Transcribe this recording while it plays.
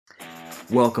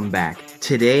Welcome back.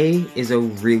 Today is a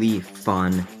really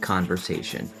fun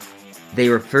conversation. They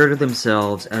refer to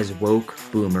themselves as woke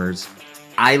boomers.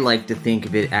 I like to think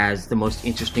of it as the most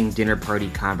interesting dinner party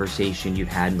conversation you've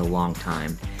had in a long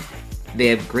time. They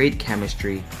have great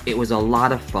chemistry. It was a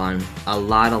lot of fun, a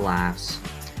lot of laughs.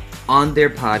 On their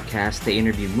podcast, they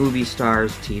interview movie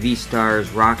stars, TV stars,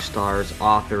 rock stars,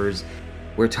 authors.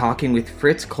 We're talking with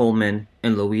Fritz Coleman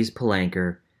and Louise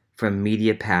Palanker from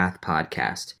Media Path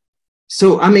Podcast.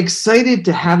 So I'm excited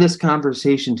to have this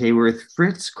conversation today with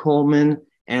Fritz Coleman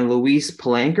and Louise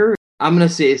Palanker. I'm going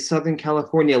to say Southern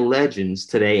California legends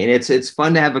today, and it's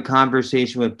fun to have a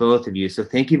conversation with both of you. So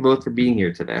thank you both for being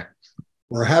here today.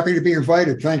 We're happy to be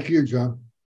invited. Thank you, John.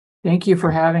 Thank you for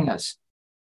having us.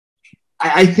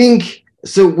 I think,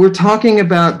 so we're talking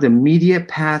about the Media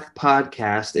Path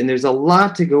Podcast, and there's a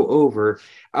lot to go over.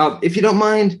 If you don't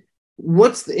mind,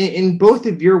 in both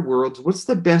of your worlds, what's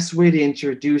the best way to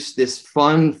introduce this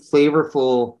fun,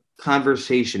 flavorful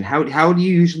conversation? How do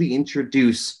you usually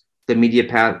introduce the Media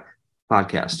Path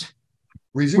Podcast?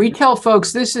 We tell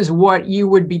folks this is what you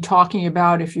would be talking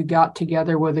about if you got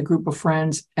together with a group of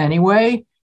friends anyway.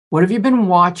 What have you been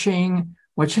watching?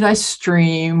 What should I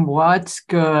stream? What's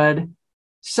good?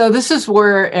 So this is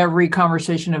where every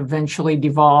conversation eventually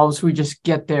devolves. We just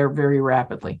get there very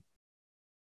rapidly.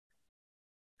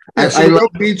 Yeah, so we're a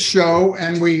beach show,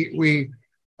 and Weezy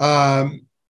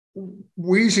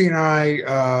and I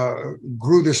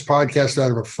grew this podcast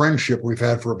out of a friendship we've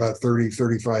had for about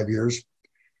 35 years,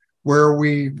 where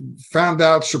we found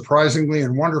out surprisingly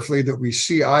and wonderfully that we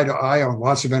see eye to eye on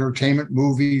lots of entertainment,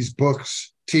 movies,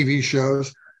 books, TV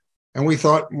shows. And we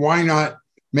thought, why not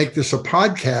make this a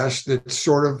podcast that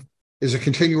sort of is a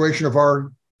continuation of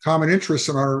our common interests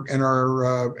in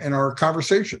our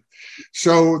conversation.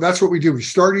 So that's what we do. We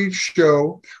start each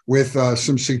show with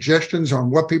some suggestions on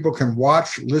what people can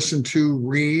watch, listen to,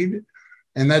 read,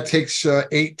 and that takes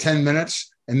 8-10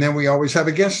 minutes. And then we always have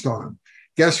a guest on,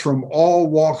 guests from all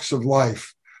walks of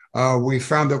life. We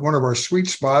found that one of our sweet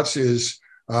spots is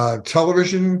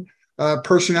television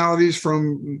personalities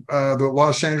from the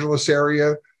Los Angeles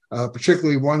area,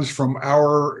 particularly ones from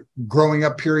our growing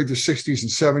up period, the 60s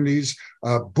and 70s,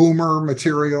 boomer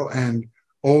material and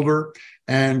older.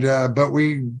 And but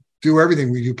we do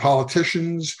everything. We do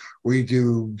politicians, we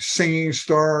do singing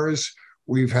stars.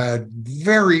 We've had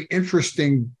very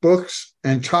interesting books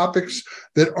and topics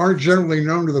that aren't generally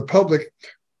known to the public.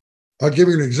 I'll give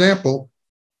you an example.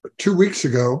 2 weeks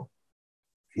ago,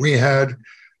 we had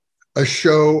a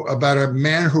show about a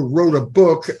man who wrote a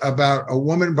book about a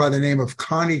woman by the name of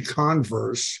Connie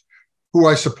Converse, who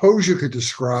I suppose you could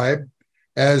describe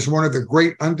as one of the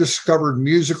great undiscovered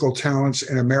musical talents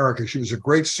in America. She was a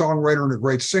great songwriter and a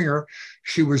great singer.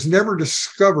 She was never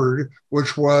discovered,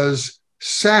 which was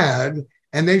sad.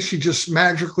 And then she just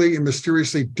magically and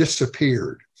mysteriously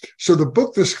disappeared. So the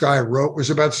book this guy wrote was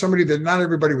about somebody that not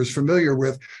everybody was familiar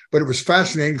with, but it was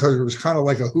fascinating because it was kind of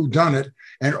like a whodunit,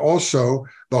 and also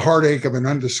the heartache of an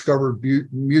undiscovered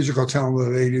musical talent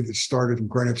lady that started in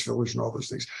Greenwich Village and all those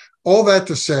things. All that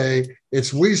to say,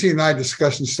 it's Weezy and I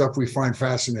discussing stuff we find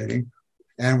fascinating,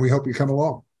 and we hope you come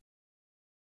along.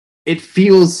 It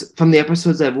feels, from the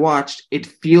episodes I've watched, it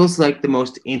feels like the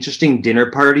most interesting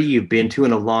dinner party you've been to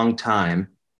in a long time.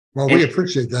 Well, we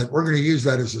appreciate that. We're going to use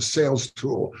that as a sales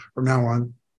tool from now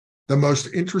on. The most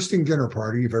interesting dinner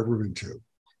party you've ever been to.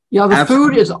 Yeah, the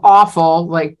food is awful.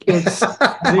 Like, it's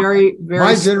very, very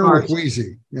My dinner smart. with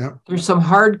Weezy. Yeah. There's some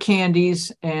hard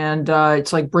candies, and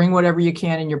it's like bring whatever you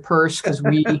can in your purse, because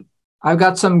I've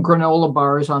got some granola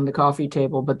bars on the coffee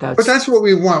table, but that's what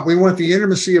we want. We want the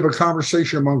intimacy of a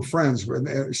conversation among friends.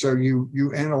 So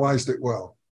you analyzed it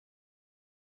well.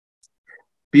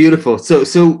 Beautiful.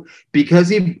 So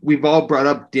because we've all brought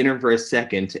up dinner for a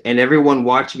second, and everyone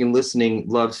watching and listening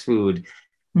loves food,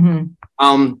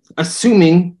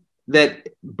 assuming that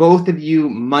both of you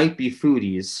might be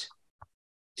foodies,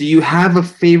 do you have a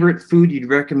favorite food you'd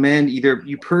recommend, either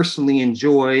you personally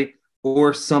enjoy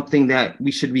or something that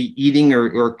we should be eating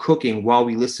or cooking while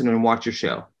we listen and watch your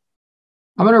show?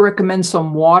 I'm going to recommend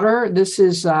some water. This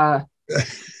is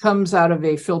comes out of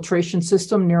a filtration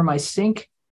system near my sink.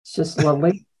 It's just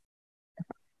lovely.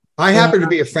 I happen to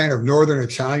be a fan of Northern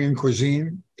Italian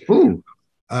cuisine. Ooh.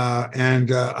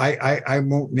 And I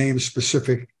won't name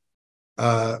specific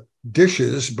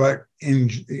dishes, but in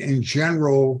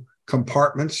general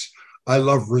compartments, I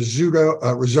love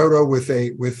risotto with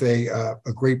a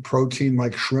great protein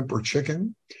like shrimp or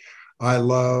chicken. I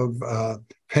love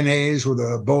penne with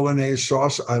a bolognese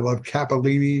sauce. I love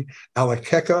capellini alla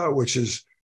checca, which is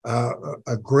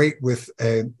a great with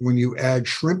when you add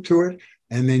shrimp to it.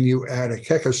 and then you add a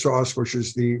keka sauce, which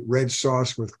is the red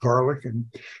sauce with garlic. And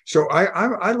so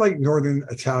I like Northern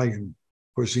Italian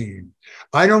cuisine.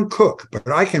 I don't cook, but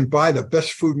I can buy the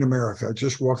best food in America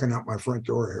just walking out my front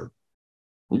door here.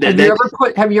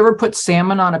 Have you ever put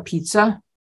salmon on a pizza?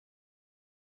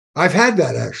 I've had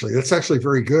that actually. That's actually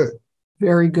very good.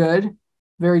 Very good.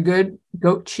 Very good.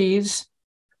 Goat cheese.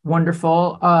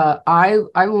 Wonderful.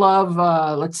 I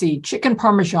love chicken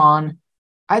parmesan.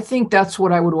 I think that's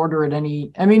what I would order at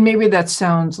any. I mean, maybe that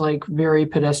sounds like very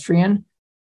pedestrian,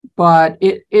 but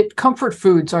comfort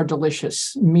foods are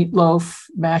delicious. Meatloaf,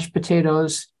 mashed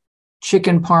potatoes,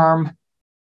 chicken parm.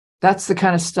 That's the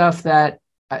kind of stuff that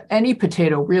any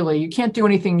potato, really, you can't do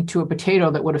anything to a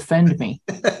potato that would offend me.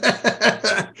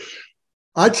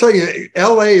 I tell you,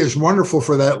 LA is wonderful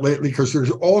for that lately because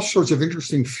there's all sorts of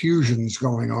interesting fusions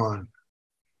going on.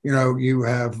 You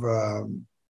have,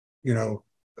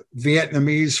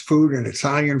 Vietnamese food and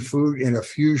Italian food in a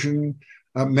fusion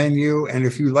menu. And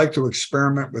if you like to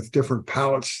experiment with different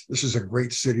palates, this is a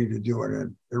great city to do it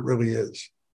in. It really is.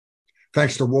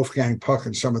 Thanks to Wolfgang Puck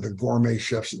and some of the gourmet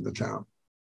chefs in the town.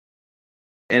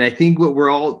 And I think what we're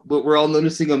all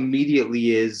noticing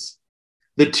immediately is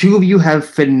the two of you have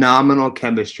phenomenal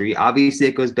chemistry. Obviously,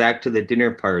 it goes back to the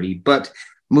dinner party. But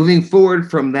moving forward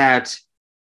from that,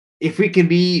 if we can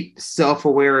be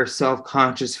self-aware or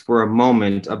self-conscious for a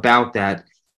moment about that,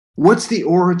 what's the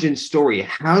origin story?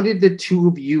 How did the two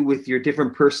of you with your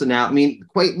different personality, I mean,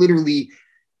 quite literally,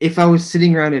 if I was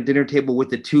sitting around a dinner table with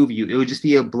the two of you, it would just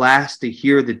be a blast to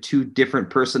hear the two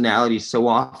different personalities so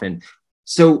often.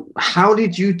 So how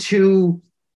did you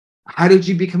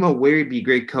become aware to be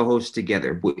great co-hosts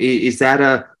together? Is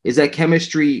that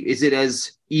chemistry? Is it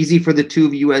as easy for the two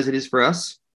of you as it is for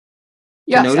us?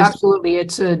 Yes, absolutely.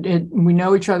 We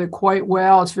know each other quite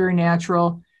well. It's very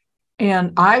natural.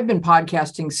 And I've been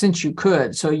podcasting since you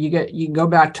could. So you can go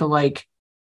back to like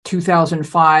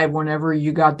 2005, whenever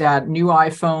you got that new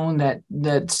iPhone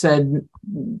that said,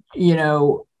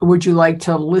 would you like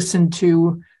to listen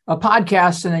to a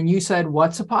podcast? And then you said,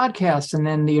 what's a podcast? And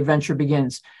then the adventure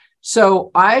begins.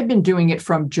 So I've been doing it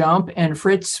from jump, and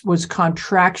Fritz was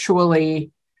contractually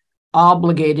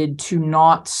obligated to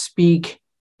not speak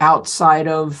outside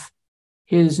of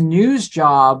his news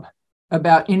job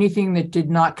about anything that did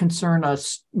not concern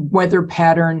us, weather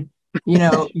pattern.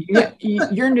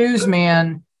 Your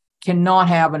newsman cannot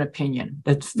have an opinion.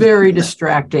 That's very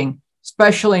distracting,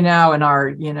 especially now in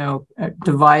our,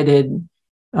 divided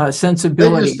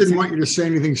sensibilities. They just didn't want you to say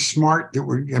anything smart that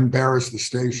would embarrass the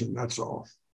station. That's all.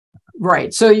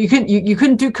 Right. So you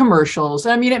couldn't do commercials.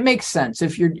 I mean, it makes sense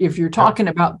if you're talking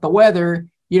about the weather.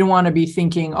 You don't want to be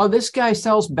thinking, oh, this guy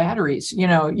sells batteries.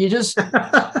 You just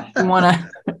you want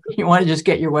to just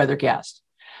get your weathercast.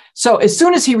 So as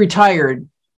soon as he retired,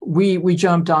 we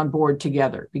jumped on board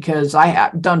together because I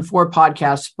had done 4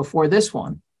 podcasts before this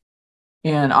one,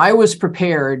 and I was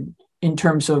prepared in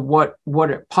terms of what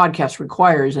a podcast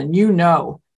requires, and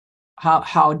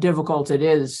how difficult it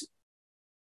is,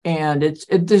 and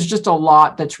there's just a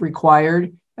lot that's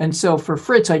required. And so for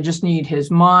Fritz, I just need his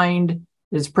mind,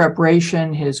 his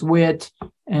preparation, his wit,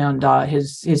 and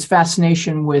his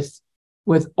fascination with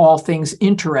all things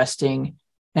interesting.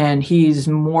 And he's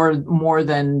more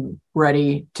than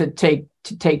ready to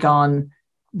take on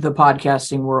the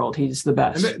podcasting world. He's the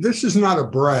best. And this is not a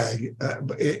brag,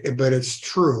 but it's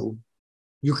true.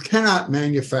 You cannot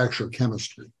manufacture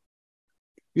chemistry.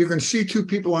 You can see two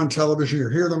people on television or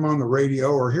hear them on the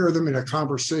radio or hear them in a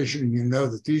conversation, and you know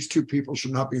that these two people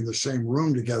should not be in the same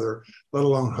room together, let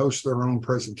alone host their own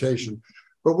presentation.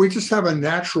 But we just have a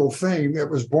natural thing that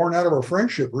was born out of our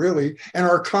friendship, really, and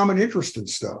our common interest in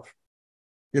stuff.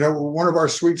 One of our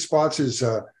sweet spots is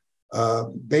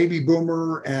baby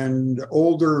boomer and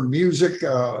older music,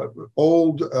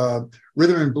 old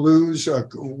rhythm and blues.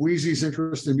 Louise's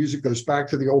interest in music goes back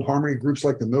to the old harmony groups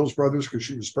like the Mills Brothers because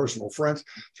she was personal friends.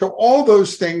 So all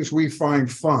those things we find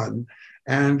fun.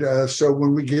 And so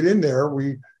when we get in there,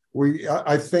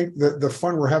 I think that the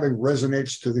fun we're having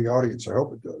resonates to the audience. I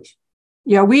hope it does.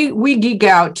 Yeah, we geek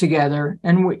out together,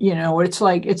 and it's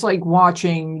like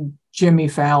watching Jimmy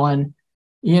Fallon.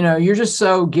 You're just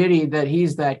so giddy that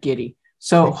he's that giddy.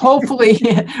 So hopefully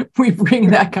we bring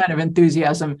that kind of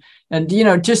enthusiasm and,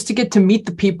 just to get to meet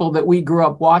the people that we grew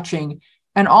up watching,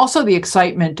 and also the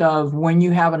excitement of when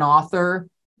you have an author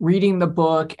reading the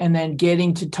book and then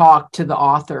getting to talk to the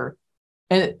author.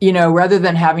 And, rather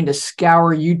than having to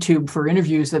scour YouTube for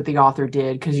interviews that the author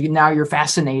did, because now you're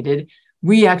fascinated,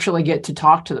 we actually get to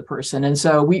talk to the person. And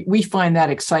so we find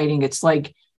that exciting. It's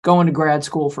like going to grad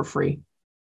school for free.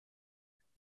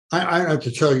 I have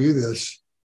to tell you this.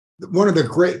 one of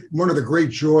the great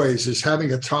joys is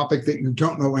having a topic that you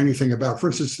don't know anything about. For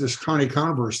instance, this Connie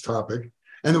Converse topic,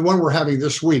 and the one we're having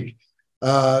this week,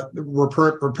 we're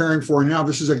preparing for now.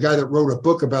 This is a guy that wrote a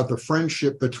book about the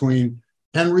friendship between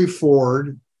Henry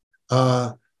Ford,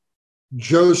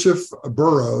 Joseph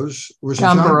Burroughs,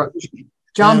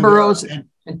 John Burroughs, and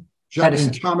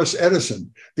Thomas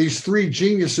Edison. These three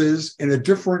geniuses in a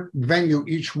different venue,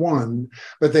 each one,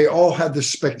 but they all had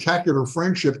this spectacular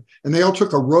friendship, and they all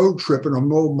took a road trip in an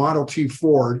old Model T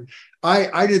Ford.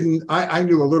 I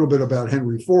knew a little bit about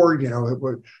Henry Ford,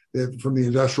 from the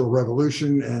Industrial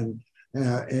Revolution and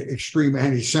extreme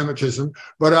anti-Semitism,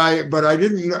 but I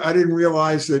didn't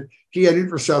realize that he had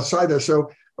interests outside that. So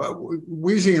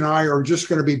Weezy and I are just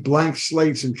going to be blank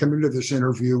slates and come into this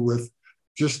interview with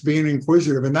just being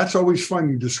inquisitive. And that's always fun.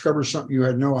 You discover something you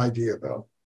had no idea about.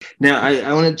 Now,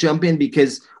 I want to jump in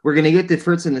because we're going to get to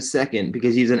Fritz in a second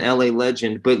because he's an LA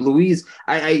legend. But Louise,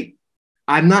 I'm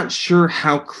not sure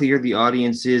how clear the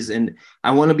audience is. And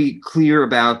I want to be clear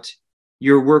about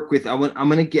your work with, I'm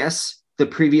going to guess the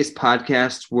previous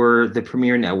podcasts were the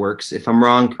Premier Networks. If I'm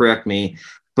wrong, correct me.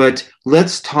 But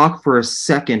let's talk for a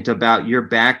second about your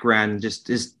background and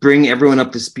just bring everyone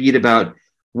up to speed about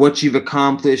what you've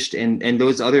accomplished and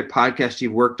those other podcasts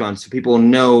you've worked on so people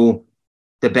know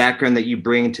the background that you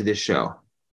bring to this show.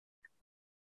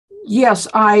 Yes,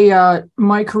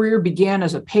 my career began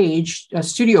as a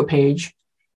studio page,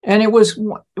 and it was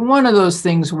one of those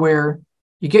things where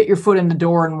you get your foot in the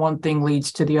door and one thing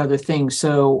leads to the other thing.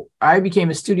 So I became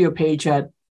a studio page at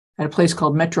a place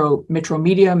called Metro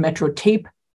Media, Metro Tape.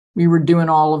 We were doing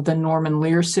all of the Norman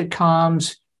Lear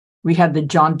sitcoms. We had the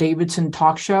John Davidson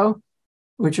talk show,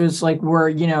 which was like where,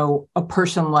 a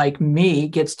person like me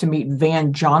gets to meet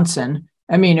Van Johnson.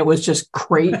 I mean, it was just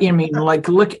crazy. I mean, like,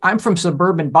 look, I'm from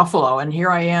suburban Buffalo, and here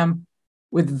I am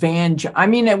with Van. I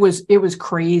mean, it was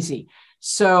crazy.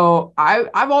 So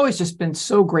I've always just been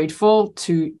so grateful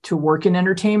to work in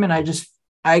entertainment.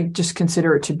 I just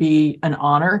consider it to be an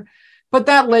honor. But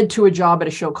that led to a job at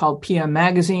a show called PM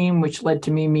Magazine, which led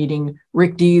to me meeting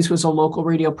Rick Dees, was a local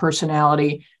radio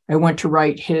personality. I went to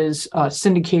write his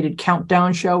syndicated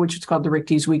countdown show, which is called the Rick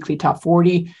Dees Weekly Top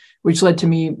 40, which led to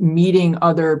me meeting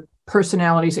other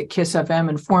personalities at KISS FM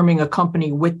and forming a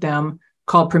company with them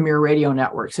called Premier Radio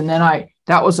Networks. And then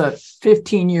that was a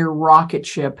 15-year rocket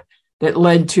ship that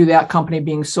led to that company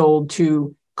being sold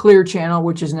to Clear Channel,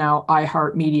 which is now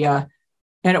iHeartMedia.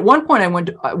 And at one point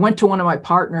I went to one of my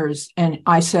partners and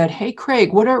I said, "Hey,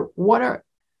 Craig,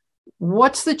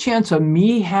 what's the chance of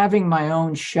me having my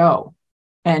own show?"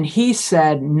 And he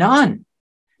said, "None."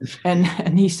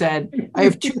 And he said, "I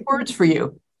have two words for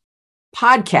you,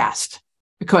 podcast,"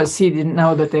 because he didn't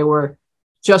know that they were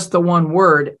just the one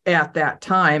word at that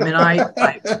time. And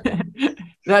I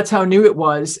that's how new it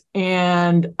was.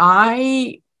 And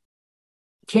I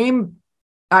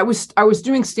was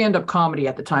doing stand-up comedy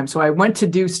at the time. So I went to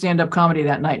do stand-up comedy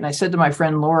that night. And I said to my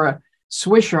friend, Laura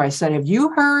Swisher, I said, "Have you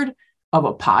heard of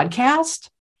a podcast?"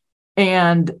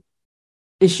 And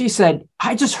she said,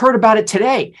 "I just heard about it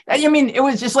today." I mean, it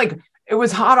was just like, it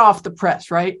was hot off the press,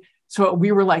 right? So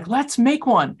we were like, let's make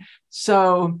one.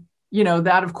 So,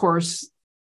 that of course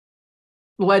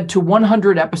led to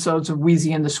 100 episodes of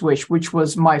Wheezy and the Swish, which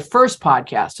was my first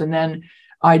podcast. And then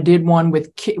I did one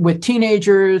with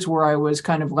teenagers where I was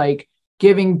kind of like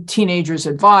giving teenagers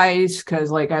advice because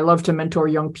like I love to mentor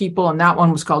young people. And that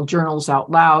one was called Journals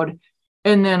Out Loud.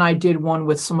 And then I did one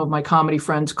with some of my comedy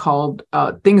friends called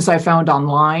Things I Found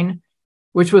Online,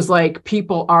 which was like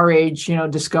people our age,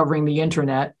 discovering the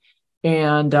internet.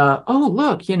 And, oh,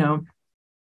 look,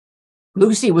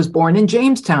 Lucy was born in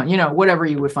Jamestown, whatever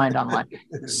you would find online.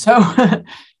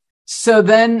 So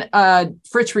then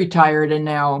Fritz retired, and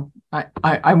now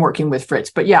I'm working with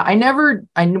Fritz. But yeah, I never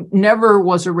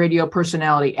was a radio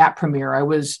personality at Premiere. I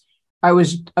was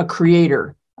a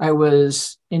creator. I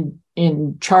was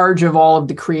in charge of all of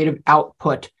the creative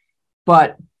output,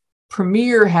 but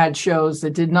Premiere had shows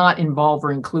that did not involve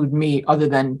or include me other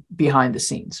than behind the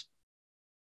scenes.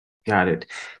 Got it.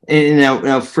 And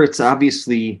now Fritz,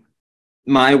 obviously,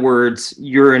 my words,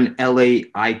 you're an LA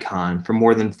icon for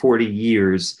more than 40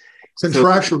 years.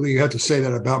 Contractually, you have to say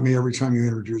that about me every time you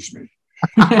introduce me.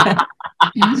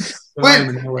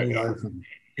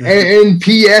 And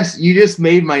P.S., you just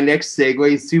made my next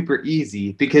segue super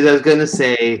easy because I was going to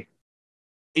say,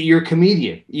 you're a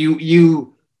comedian.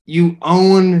 You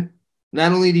own,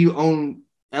 not only do you own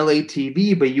LA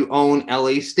TV, but you own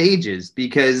LA stages,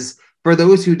 because for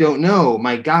those who don't know,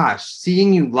 my gosh,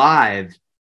 seeing you live,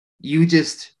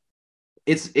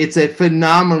 it's a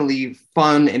phenomenally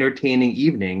fun, entertaining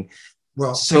evening.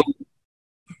 Well, so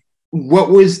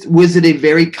Was it a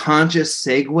very conscious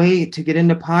segue to get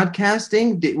into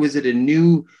podcasting? Was it a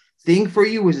new thing for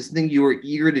you? Was it something you were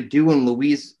eager to do when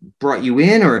Louise brought you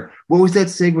in, or what was that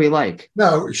segue like?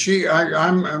 No,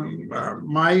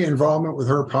 my involvement with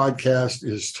her podcast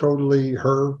is totally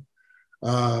her,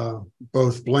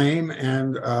 both blame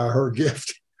and her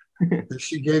gift that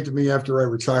she gave to me after I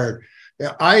retired.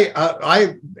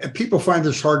 People find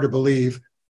this hard to believe.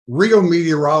 Real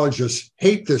meteorologists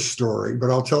hate this story,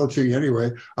 but I'll tell it to you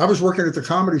anyway. I was working at the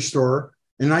Comedy Store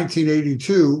in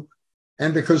 1982,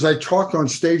 and because I talked on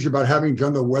stage about having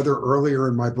done the weather earlier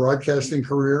in my broadcasting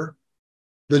career,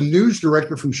 the news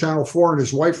director from Channel 4 and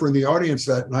his wife were in the audience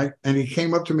that night, and he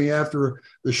came up to me after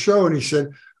the show and he said,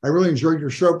 "I really enjoyed your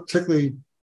show, particularly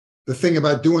the thing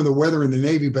about doing the weather in the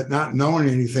Navy but not knowing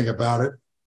anything about it."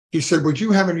 He said, "Would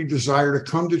you have any desire to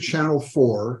come to Channel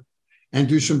 4 and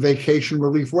do some vacation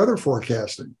relief weather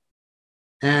forecasting?"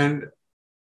 And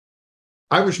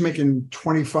I was making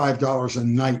 $25 a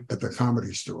night at the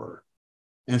Comedy Store.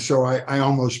 And so I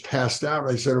almost passed out.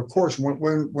 I said, "Of course,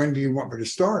 when do you want me to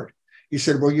start?" He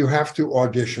said, "Well, you have to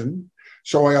audition."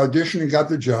 So I auditioned and got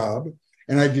the job.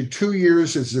 And I did 2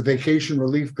 years as a vacation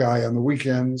relief guy on the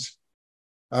weekends,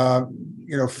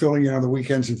 filling in on the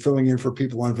weekends and filling in for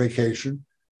people on vacation.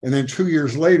 And then 2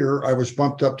 years later, I was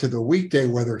bumped up to the weekday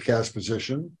weathercast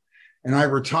position, and I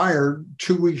retired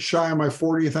 2 weeks shy of my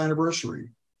 40th anniversary.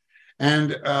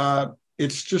 And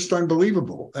it's just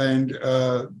unbelievable. And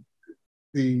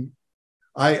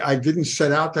I didn't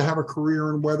set out to have a career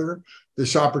in weather.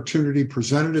 This opportunity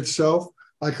presented itself.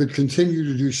 I could continue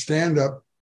to do stand-up.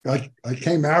 I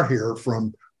came out here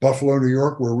from Buffalo, New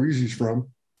York, where Louise from,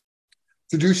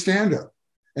 to do stand-up.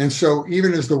 And so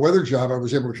even as the weather job, I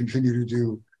was able to continue to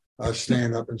do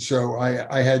stand-up. And so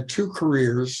I had two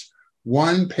careers.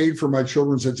 One paid for my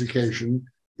children's education.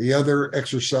 The other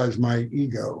exercised my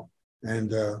ego.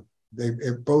 And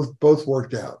it both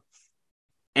worked out.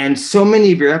 And so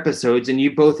many of your episodes, and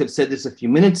you both have said this a few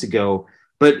minutes ago,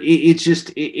 but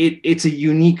it's a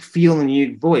unique feel and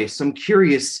unique voice. So I'm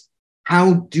curious,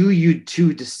 how do you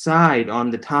two decide on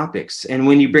the topics? And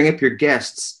when you bring up your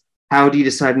guests, how do you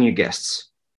decide on your guests?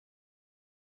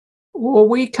 Well,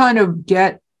 we kind of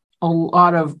get a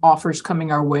lot of offers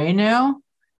coming our way now.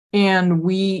 And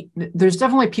there's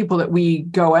definitely people that we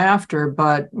go after,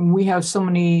 but we have so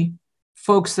many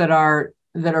folks that are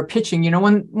pitching.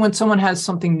 When someone has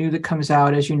something new that comes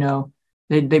out, as you know,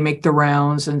 they make the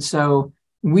rounds. And so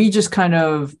we just kind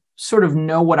of sort of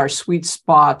know what our sweet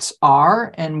spots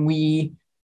are. And we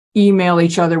email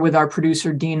each other with our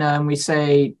producer, Dina, and we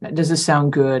say, does this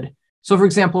sound good? So, for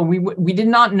example, we did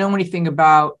not know anything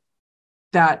about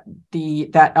that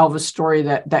Elvis story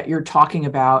that you're talking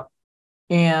about.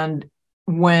 And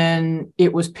when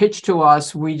it was pitched to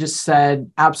us, we just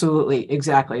said, absolutely,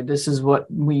 exactly. This is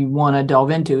what we want to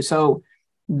delve into. So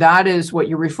that is what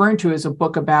you're referring to as a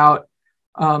book about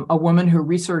a woman who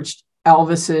researched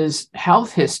Elvis's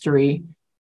health history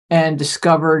and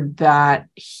discovered that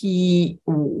he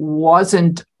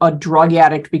wasn't a drug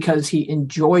addict because he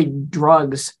enjoyed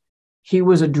drugs. He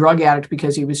was a drug addict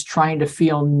because he was trying to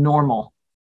feel normal.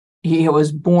 He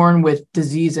was born with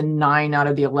disease in 9 out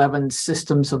of the 11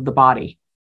 systems of the body.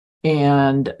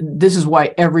 And this is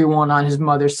why everyone on his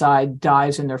mother's side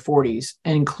dies in their 40s,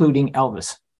 including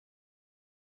Elvis.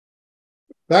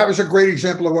 That was a great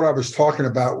example of what I was talking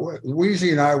about. Louise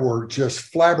and I were just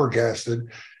flabbergasted.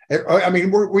 I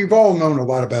mean, we've all known a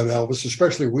lot about Elvis,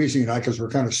 especially Louise and I, because we're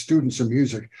kind of students of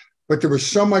music. But there was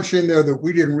so much in there that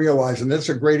we didn't realize. And that's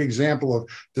a great example of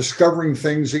discovering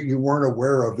things that you weren't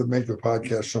aware of that make the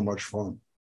podcast so much fun.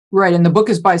 Right. And the book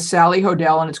is by Sally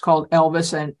Hodel, and it's called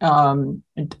Elvis. And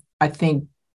I think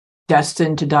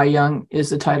Destined to Die Young is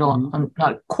the title. Mm-hmm. I'm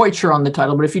not quite sure on the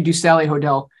title, but if you do Sally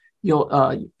Hodel,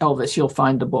 Elvis, you'll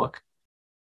find the book.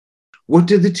 What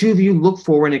do the two of you look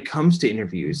for when it comes to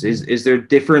interviews? Is there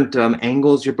different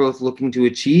angles you're both looking to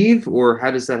achieve, or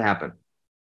how does that happen?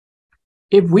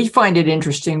 If we find it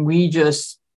interesting, we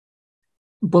just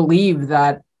believe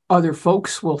that other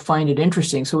folks will find it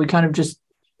interesting. So we kind of just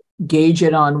gauge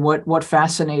it on what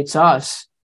fascinates us.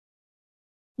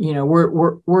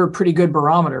 We're a pretty good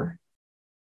barometer.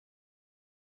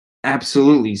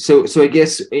 Absolutely. So I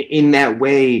guess in that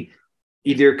way,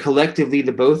 either collectively,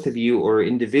 the both of you, or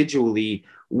individually,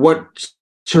 what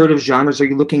sort of genres are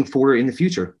you looking for in the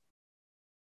future?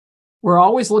 We're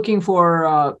always looking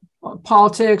for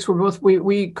politics.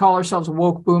 We call ourselves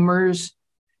woke boomers.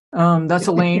 That's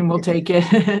a lane, we'll take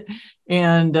it.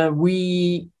 And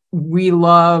we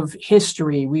love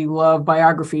history. We love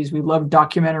biographies. We love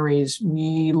documentaries.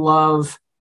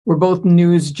 We're both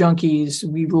news junkies.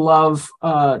 We love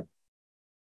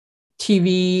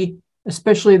TV,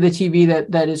 especially the TV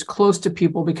that is close to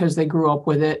people because they grew up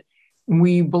with it.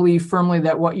 We believe firmly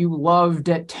that what you loved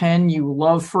at 10, you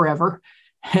love forever.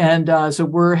 And so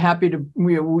we're happy to,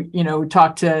 we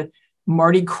talk to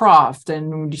Marty Krofft,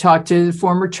 and we talk to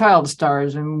former child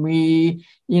stars, and we,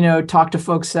 talk to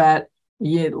folks that,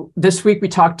 this week we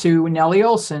talked to Nellie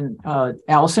Olson,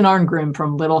 Allison Arngrim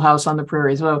from Little House on the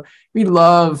Prairie. So we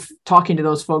love talking to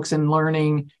those folks and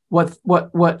learning what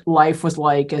life was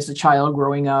like as a child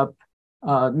growing up,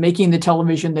 making the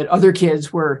television that other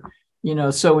kids were,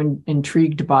 so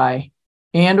intrigued by.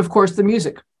 And of course, the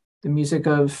music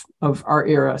of our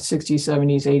era, 60s,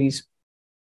 70s, 80s.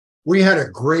 We had a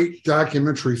great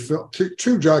documentary film,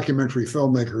 two documentary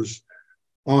filmmakers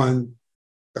on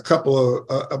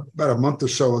about a month or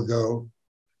so ago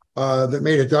that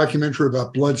made a documentary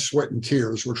about Blood, Sweat, and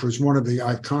Tears, which was one of the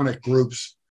iconic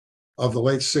groups of the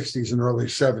late 60s and early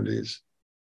 70s.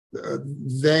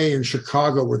 They in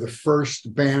Chicago were the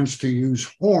first bands to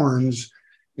use horns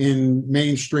in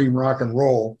mainstream rock and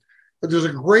roll. But there's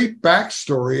a great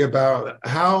backstory about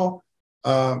how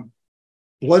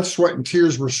Blood, Sweat, and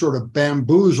Tears were sort of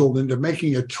bamboozled into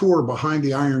making a tour behind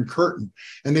the Iron Curtain.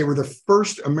 And they were the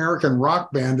first American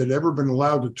rock band that had ever been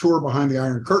allowed to tour behind the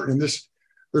Iron Curtain. And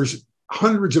there's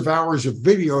hundreds of hours of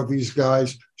video of these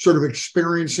guys sort of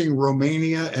experiencing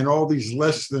Romania and all these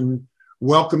less than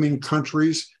welcoming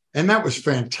countries. And that was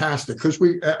fantastic because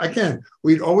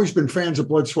we'd always been fans of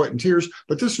Blood, Sweat, and Tears,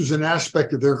 but this was an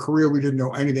aspect of their career we didn't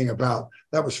know anything about.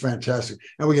 That was fantastic.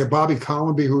 And we had Bobby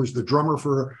Collenby, who was the drummer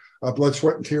for Blood,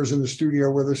 Sweat, and Tears in the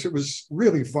studio with us. It was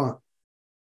really fun.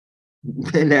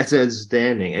 And that's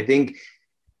outstanding. I think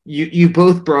you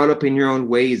both brought up in your own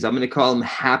ways, I'm going to call them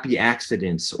happy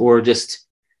accidents, or just,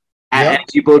 as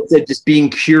you both said, just being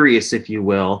curious, if you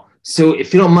will. So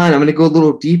if you don't mind, I'm going to go a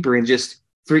little deeper and just,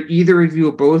 for either of you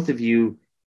or both of you,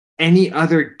 any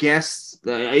other guests.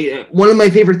 One of my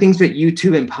favorite things about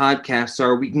YouTube and podcasts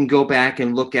are we can go back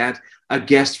and look at a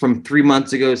guest from 3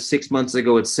 months ago, 6 months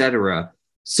ago, etc.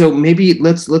 So maybe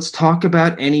let's talk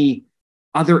about any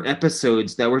other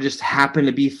episodes that were just happen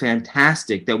to be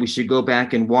fantastic that we should go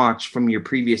back and watch from your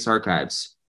previous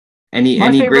archives.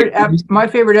 My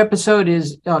favorite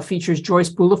episode features Joyce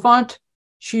Bulifant.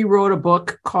 She wrote a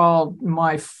book called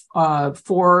My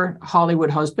Four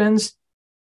Hollywood Husbands.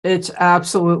 It's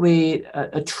absolutely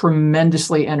a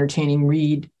tremendously entertaining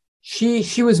read.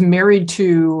 She was married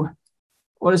to,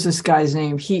 what is this guy's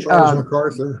name? Charles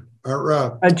MacArthur.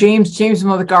 James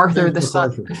MacArthur, the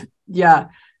son. Yeah,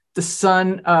 the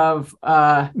son of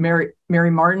Mary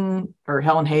Martin or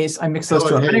Helen Hayes. I mixed those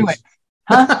two up. Anyway,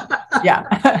 huh?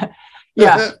 Yeah,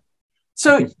 yeah.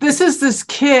 So this is this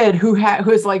kid who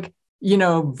is like,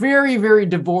 very, very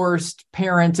divorced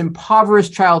parents,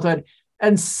 impoverished childhood,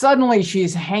 and suddenly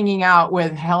she's hanging out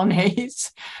with Helen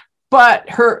Hayes. But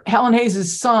Helen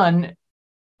Hayes' son,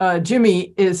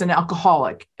 Jimmy, is an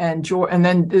alcoholic, and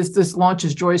then this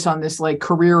launches Joyce on this like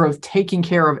career of taking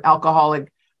care of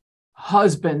alcoholic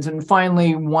husbands, and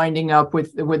finally winding up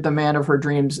with the man of her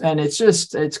dreams. And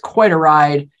it's quite a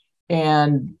ride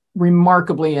and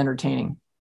remarkably entertaining.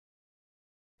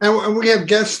 And we have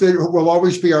guests that will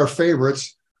always be our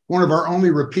favorites. One of our only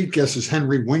repeat guests is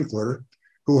Henry Winkler,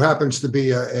 who happens to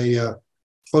be a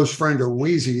close friend of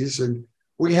Louise's. And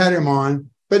we had him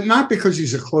on, but not because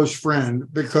he's a close friend,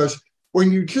 because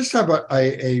when you just have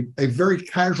a very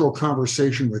casual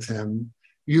conversation with him,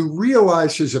 you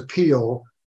realize his appeal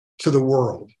to the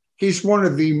world. He's one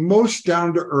of the most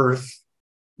down-to-earth,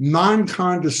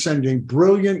 non-condescending,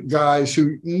 brilliant guys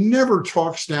who never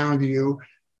talks down to you.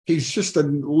 He's just the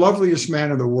loveliest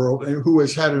man in the world, and who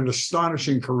has had an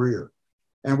astonishing career.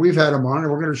 And we've had him on,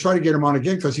 and we're going to try to get him on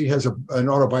again because he has an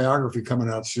autobiography coming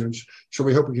out soon. So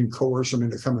we hope we can coerce him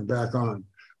into coming back on.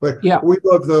 But yeah, we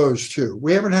love those too.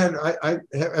 We haven't had,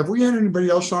 have we had anybody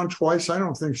else on twice? I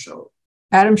don't think so.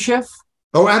 Adam Schiff.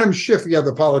 Oh, Adam Schiff, yeah,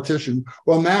 the politician.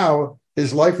 Well, now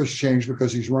his life has changed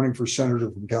because he's running for senator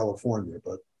from California.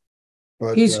 But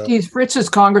he's Fritz's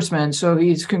congressman, so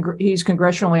he's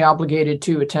congressionally obligated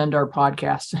to attend our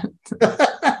podcast.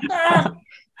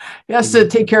 He has to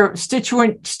take care of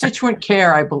constituent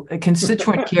care, I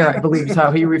believe is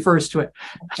how he refers to it.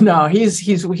 No,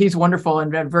 he's wonderful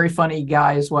and a very funny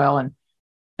guy as well,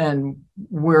 and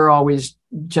we're always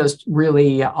just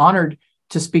really honored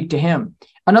to speak to him.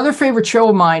 Another favorite show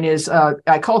of mine is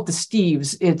I call it the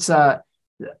Steves. It's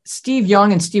Steve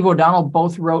Young and Steve O'Donnell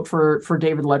both wrote for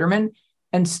David Letterman.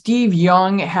 And Steve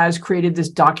Young has created this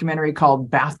documentary called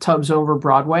Bathtubs Over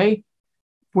Broadway,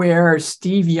 where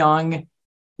Steve Young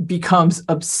becomes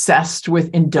obsessed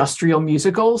with industrial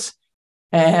musicals.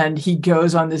 And he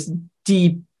goes on this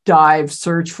deep dive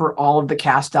search for all of the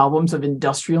cast albums of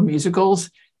industrial musicals,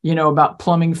 about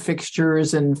plumbing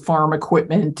fixtures and farm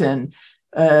equipment, and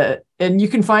you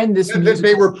can find this.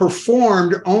 They were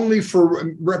performed only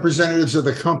for representatives of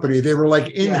the company. They were like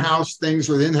in-house things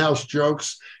with in-house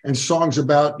jokes and songs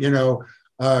about,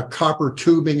 copper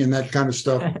tubing and that kind of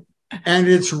stuff. And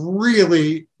it's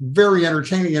really very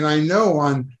entertaining. And I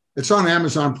know it's on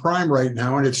Amazon Prime right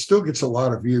now, and it still gets a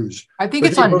lot of views. I think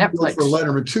it's on Netflix. For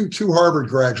Letterman, two Harvard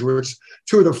graduates,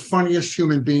 two of the funniest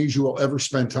human beings you will ever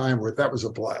spend time with. That was a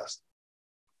blast.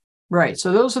 Right.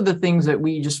 So those are the things that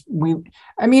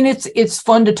it's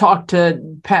fun to talk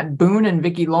to Pat Boone and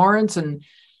Vicki Lawrence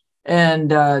and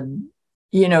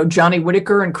Johnny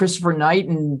Whitaker and Christopher Knight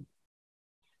and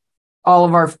all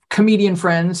of our comedian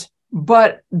friends.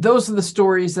 But those are the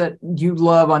stories that you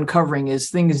love uncovering, is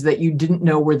things that you didn't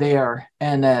know were there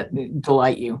and that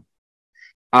delight you.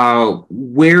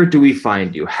 Where do we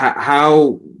find you?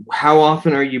 How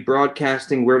often are you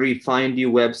broadcasting? Where do we find you?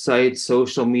 Websites,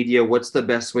 social media? What's the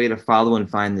best way to follow and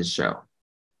find this show?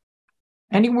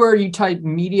 Anywhere you type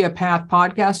Media Path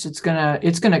Podcast,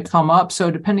 it's gonna come up.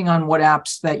 So depending on what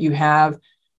apps that you have,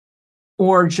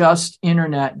 or just the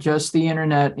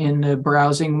internet in the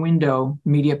browsing window,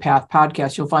 Media Path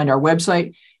Podcast, you'll find our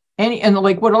website. And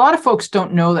like what a lot of folks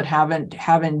don't know that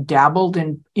haven't dabbled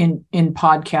in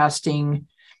podcasting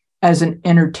as an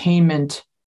entertainment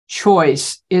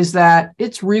choice is that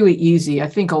it's really easy. I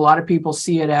think a lot of people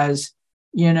see it as,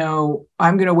 I'm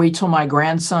going to wait till my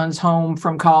grandson's home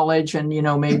from college and,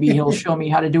 maybe he'll show me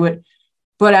how to do it.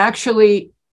 But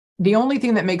actually, the only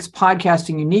thing that makes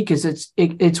podcasting unique is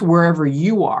it's wherever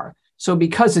you are. So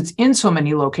because it's in so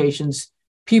many locations,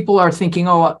 people are thinking,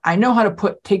 oh, I know how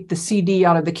to take the CD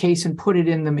out of the case and put it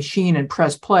in the machine and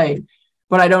press play,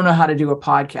 but I don't know how to do a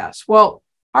podcast. Well,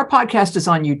 our podcast is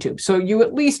on YouTube, so you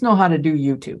at least know how to do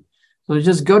YouTube. So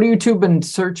just go to YouTube and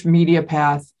search Media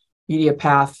Path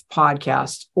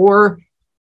Podcast, or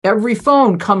every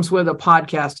phone comes with a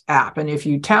podcast app. And if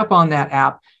you tap on that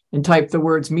app and type the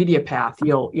words Media Path,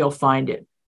 you'll find it.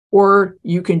 Or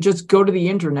you can just go to the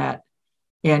internet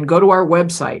and go to our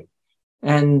website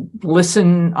and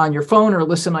listen on your phone or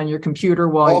listen on your computer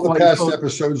while all the past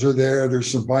episodes are there. There's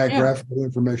some biographical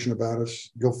information about us.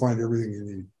 You'll find everything you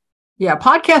need. Yeah,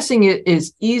 podcasting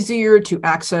is easier to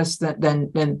access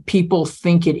than people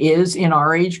think it is in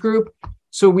our age group.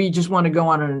 So we just want to go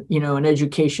on an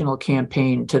educational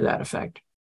campaign to that effect.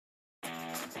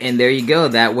 And there you go.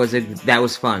 That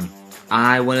was fun.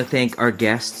 I want to thank our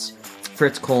guests,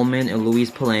 Fritz Coleman and Louise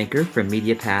Palanker from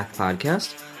Media Path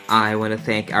Podcast. I want to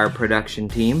thank our production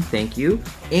team. Thank you.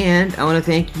 And I want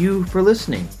to thank you for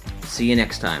listening. See you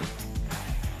next time.